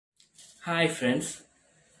Hi friends,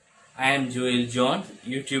 I am Joel John,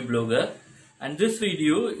 YouTube blogger, and this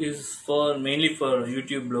video is mainly for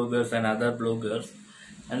YouTube bloggers and other bloggers,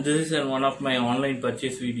 and this is one of my online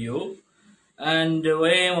purchase video. And why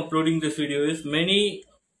I am uploading this video is many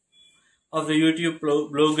of the YouTube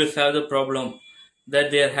bloggers have the problem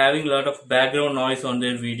that they are having a lot of background noise on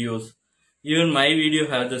their videos. Even my video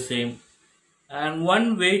have the same. And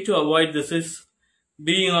one way to avoid this is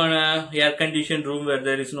being on a air conditioned room where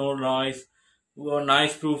there is no noise, or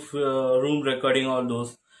noise proof room recording, all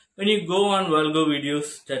those. When you go on vulgar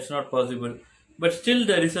videos, that's not possible. But still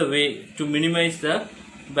there is a way to minimize the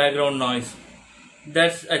background noise.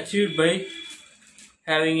 That's achieved by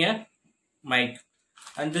having a mic.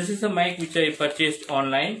 And this is a mic which I purchased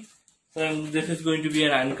online. So this is going to be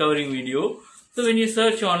an uncovering video. So when you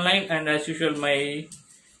search online, and as usual my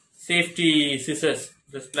safety scissors,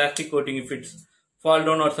 this plastic coating, if it's fall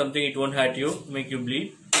down or something, it won't hurt you, make you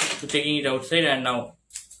bleed. So taking it outside, and now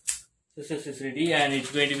scissors is ready, and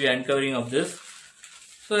it's going to be uncovering of this.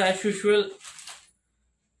 So as usual,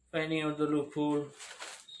 finding out the loophole.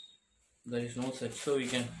 There is no such, so we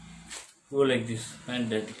can go like this and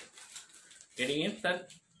that. Getting in,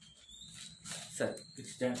 sir,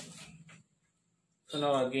 it's done. So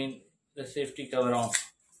now again the safety cover on.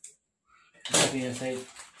 Looking aside.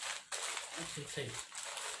 What's inside?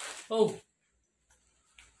 Oh,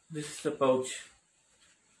 this is the pouch.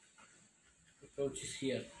 The pouch is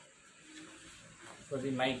here for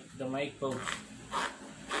the mic pouch.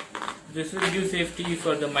 This will give safety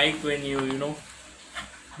for the mic when you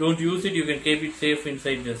don't use it. You can keep it safe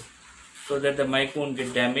inside this, so that the mic won't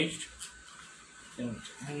get damaged. And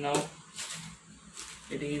now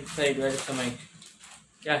getting inside, where is the mic?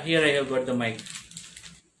 Yeah, here I have got the mic.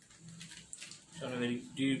 It's on a very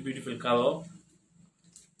beautiful cover.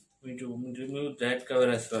 I'm going to remove that cover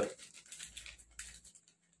as well.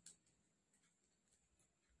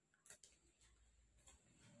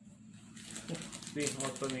 It's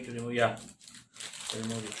hard for me to remove. Yeah,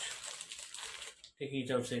 remove it. Taking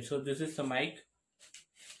it outside. So this is the mic,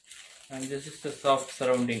 and this is the soft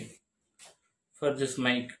surrounding for this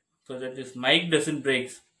mic, so that this mic doesn't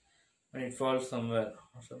break when it falls somewhere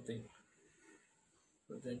or something.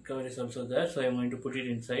 So that cover is also there. So I'm going to put it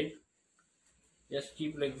inside. Just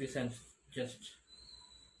keep like this and just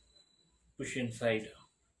push inside.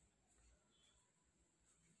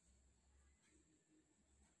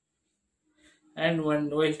 And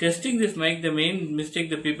while testing this mic, the main mistake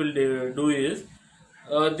the people do is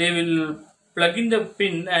they will plug in the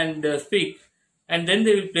pin and speak, and then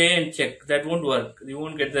they will play and check. That won't work. You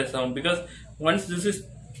won't get the sound, because once this is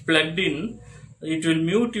plugged in, it will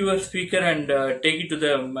mute your speaker and take it to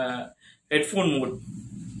the headphone mode.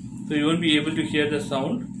 So you won't be able to hear the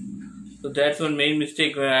sound. So that's one main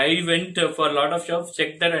mistake. I went for a lot of shops,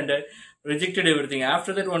 checked that, and I rejected everything.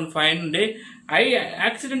 After that, one fine day, I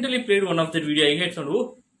accidentally played one of that video. I had some,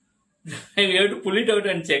 oh, I have to pull it out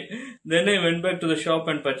and check. Then I went back to the shop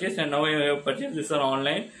and purchased, and now I have purchased this one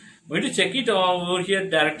online. I'm going to check it over here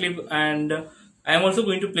directly, and I am also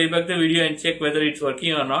going to play back the video and check whether it's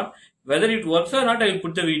working or not. Whether it works or not, I will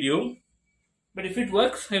put the video. But if it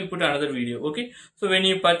works, I will put another video. Okay. So when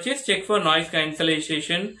you purchase, check for noise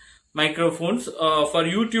cancellation microphones for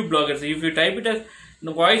YouTube bloggers. If you type it as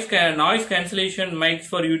noise cancellation mics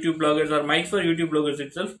for YouTube bloggers or mics for YouTube bloggers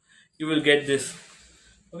itself, you will get this.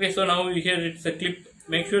 Okay. So now here it's a clip.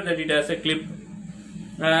 Make sure that it has a clip.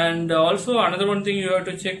 And also another one thing you have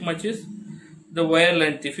to check much is the wire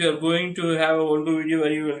length. If you are going to have a audio video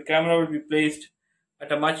where your camera will be placed at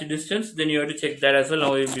a much distance, then you have to check that as well.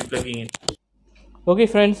 Now you will be plugging in. Okay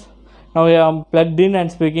friends, now I am plugged in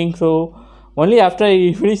and speaking. So only after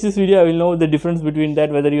I finish this video I will know the difference between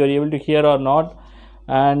that, whether you are able to hear or not.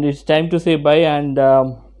 And it's time to say bye, and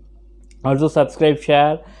also subscribe,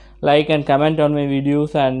 share, like and comment on my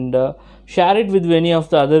videos, and share it with any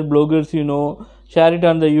of the other bloggers. Share it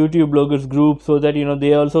on the YouTube bloggers group, so that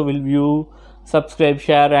they also will view, subscribe,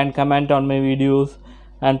 share and comment on my videos,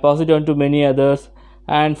 and pass it on to many others.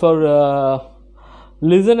 And for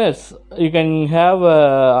listeners, you can have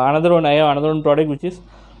another one. I have another one product which is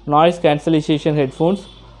noise cancellation headphones.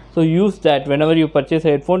 So use that whenever you purchase a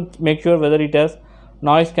headphone. Make sure whether it has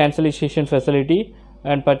noise cancellation facility,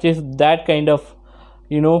 and purchase that kind of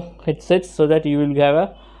headsets, so that you will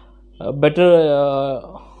have a better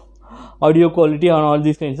audio quality on all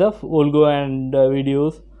these kinds of audio and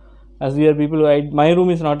videos. As we are people, my room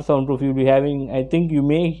is not soundproof. You'll be having, I think you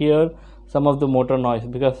may hear some of the motor noise,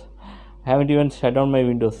 because I haven't even shut down my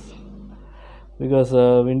windows, because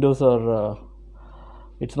windows are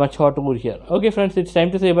it's much hot over here. Okay friends, it's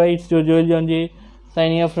time to say bye. It's Joel John J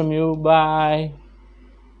signing off from you. Bye.